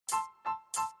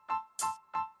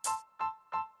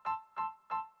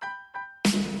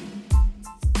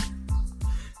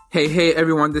Hey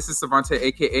everyone, this is Savante,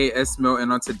 aka S Mill,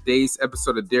 and on today's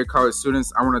episode of Dear College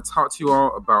Students, I want to talk to you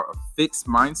all about a fixed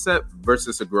mindset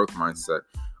versus a growth mindset,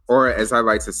 or as I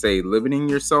like to say, limiting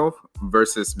yourself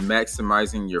versus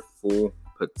maximizing your full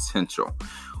potential,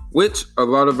 which a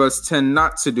lot of us tend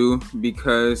not to do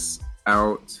because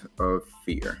out of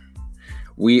fear.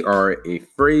 We are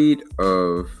afraid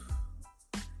of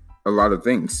a lot of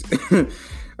things.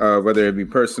 Whether it be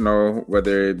personal,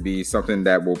 whether it be something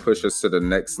that will push us to the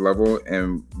next level,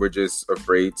 and we're just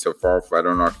afraid to fall flat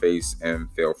on our face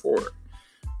and fail forward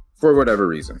for whatever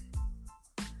reason.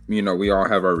 You know, we all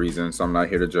have our reasons. I'm not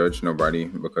here to judge nobody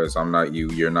because I'm not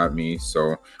you, you're not me.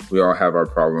 So we all have our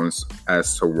problems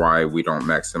as to why we don't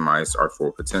maximize our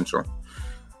full potential.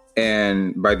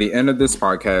 And by the end of this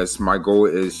podcast, my goal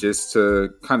is just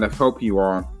to kind of help you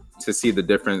all to see the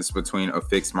difference between a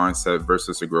fixed mindset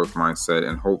versus a growth mindset,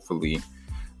 and hopefully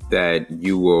that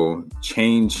you will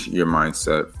change your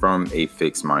mindset from a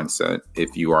fixed mindset,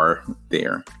 if you are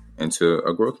there, into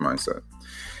a growth mindset.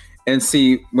 And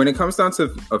see, when it comes down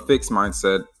to a fixed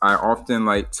mindset, I often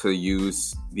like to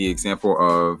use the example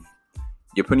of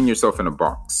you're putting yourself in a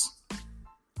box.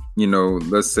 You know,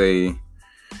 let's say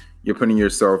you're putting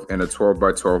yourself in a 12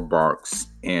 by 12 box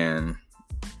and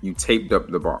you taped up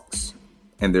the box,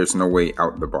 and there's no way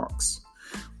out the box.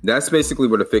 That's basically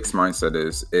what a fixed mindset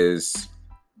is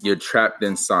you're trapped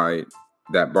inside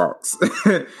that box.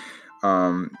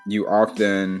 You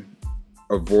often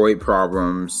avoid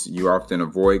problems. You often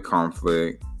avoid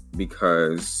conflict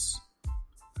because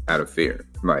out of fear.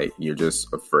 Like, you're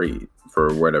just afraid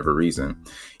for whatever reason.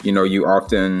 You know, you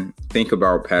often think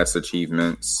about past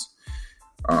achievements.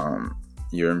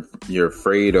 You're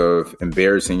afraid of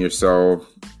embarrassing yourself.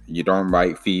 You don't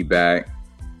like feedback.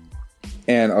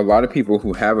 And a lot of people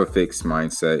who have a fixed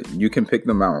mindset, you can pick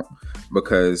them out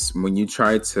because when you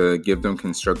try to give them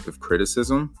constructive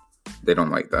criticism, they don't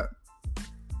like that.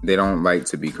 They don't like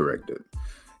to be corrected.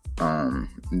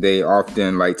 They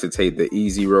often like to take the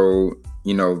easy road,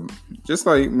 you know, just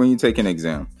like when you take an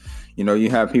exam. You know, you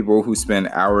have people who spend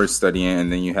hours studying,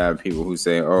 and then you have people who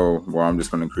say, oh, well, I'm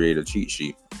just going to create a cheat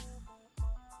sheet.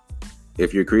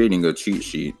 If you're creating a cheat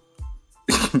sheet,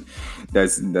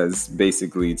 that's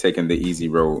basically taking the easy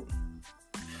road.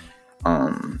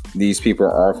 These people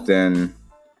often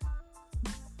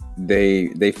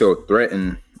they feel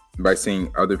threatened by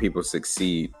seeing other people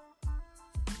succeed,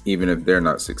 even if they're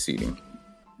not succeeding.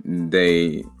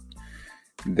 They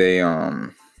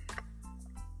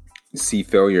see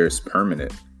failure as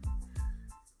permanent.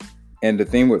 And the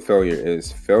thing with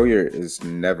failure is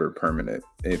never permanent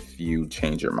if you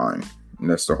change your mind. And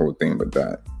that's the whole thing with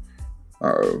that.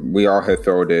 We all have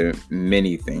failed at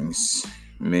many things,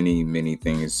 many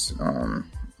things.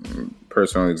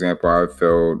 Personal example, I've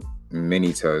failed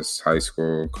many tests, high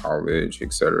school, college,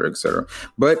 etc., etc.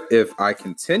 But if I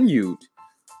continued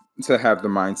to have the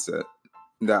mindset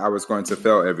that I was going to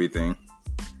fail everything,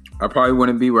 I probably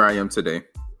wouldn't be where I am today.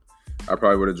 I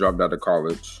probably would have dropped out of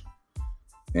college.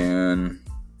 And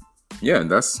yeah,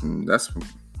 that's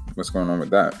what's going on with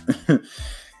that.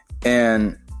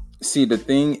 And see, the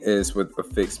thing is with a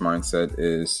fixed mindset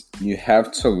is you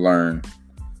have to learn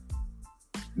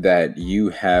that you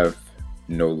have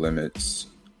no limits.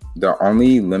 The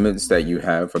only limits that you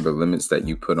have are the limits that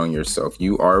you put on yourself.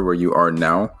 You are where you are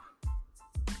now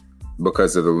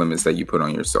because of the limits that you put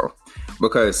on yourself.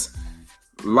 Because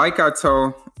like I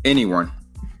tell anyone,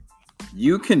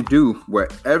 you can do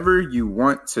whatever you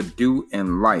want to do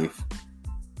in life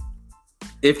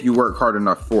if you work hard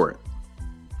enough for it.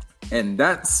 And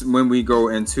that's when we go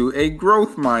into a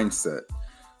growth mindset.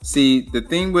 See, the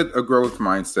thing with a growth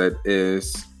mindset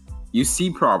is you see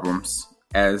problems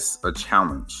as a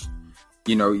challenge.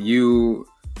 You know, you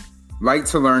like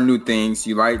to learn new things.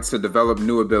 You like to develop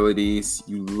new abilities.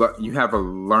 You have a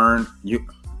love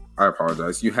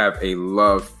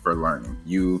for learning.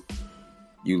 You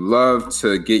love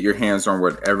to get your hands on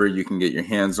whatever you can get your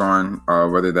hands on,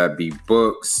 whether that be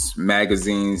books,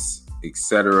 magazines,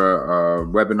 etc.,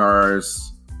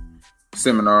 webinars,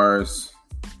 seminars,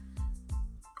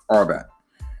 all that.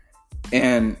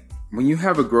 And when you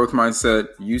have a growth mindset,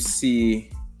 you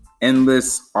see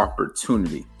endless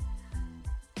opportunity.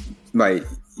 Like,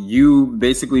 you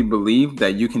basically believe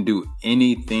that you can do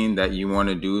anything that you want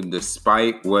to do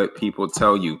despite what people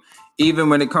tell you. Even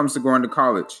when it comes to going to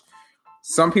college.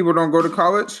 Some people don't go to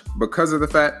college because of the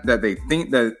fact that they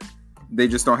think that they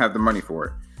just don't have the money for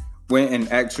it. When in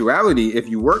actuality, if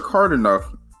you work hard enough,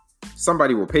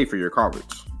 somebody will pay for your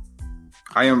college.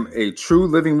 I am a true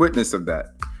living witness of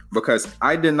that because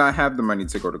I did not have the money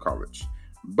to go to college,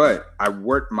 but I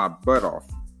worked my butt off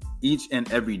each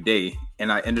and every day,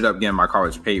 and I ended up getting my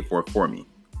college paid for me.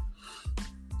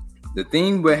 The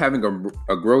thing with having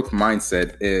a growth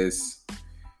mindset is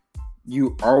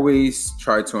you always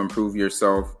try to improve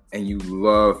yourself, and you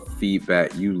love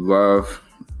feedback. You love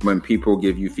when people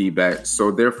give you feedback,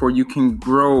 so therefore you can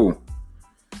grow.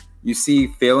 You see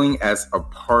failing as a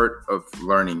part of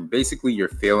learning. Basically, you're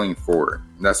failing forward.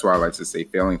 That's why I like to say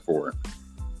failing forward.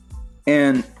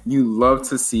 And you love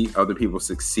to see other people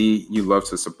succeed. You love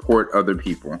to support other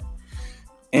people.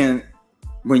 And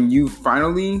when you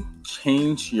finally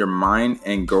change your mind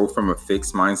and go from a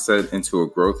fixed mindset into a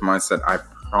growth mindset, I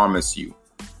promise you,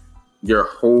 your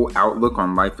whole outlook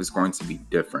on life is going to be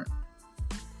different.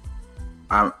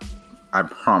 I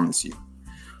promise you.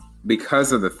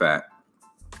 Because of the fact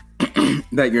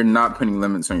that you're not putting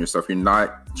limits on yourself. You're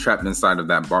not trapped inside of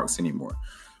that box anymore.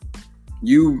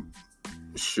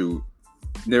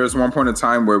 There was one point in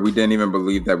time where we didn't even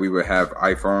believe that we would have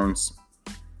iPhones,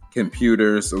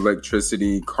 computers,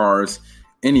 electricity, cars,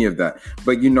 any of that.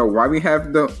 But you know why we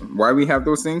have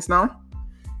those things now?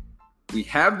 We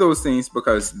have those things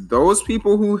because those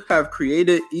people who have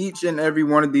created each and every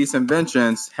one of these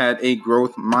inventions had a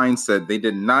growth mindset. They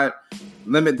did not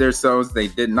limit themselves. They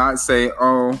did not say,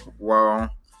 oh, well,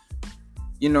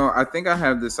 I think I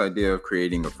have this idea of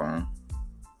creating a phone.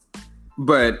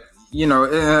 But,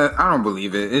 I don't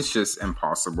believe it. It's just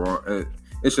impossible.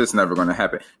 It's just never going to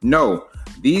happen. No,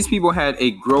 these people had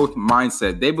a growth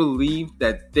mindset. They believed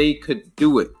that they could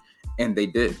do it, and they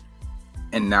did.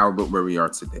 And now look where we are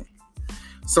today.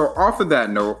 So off of that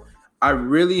note, I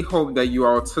really hope that you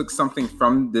all took something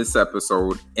from this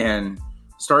episode and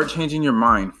start changing your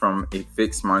mind from a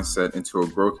fixed mindset into a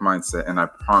growth mindset. And I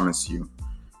promise you,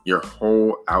 your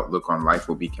whole outlook on life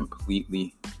will be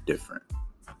completely different.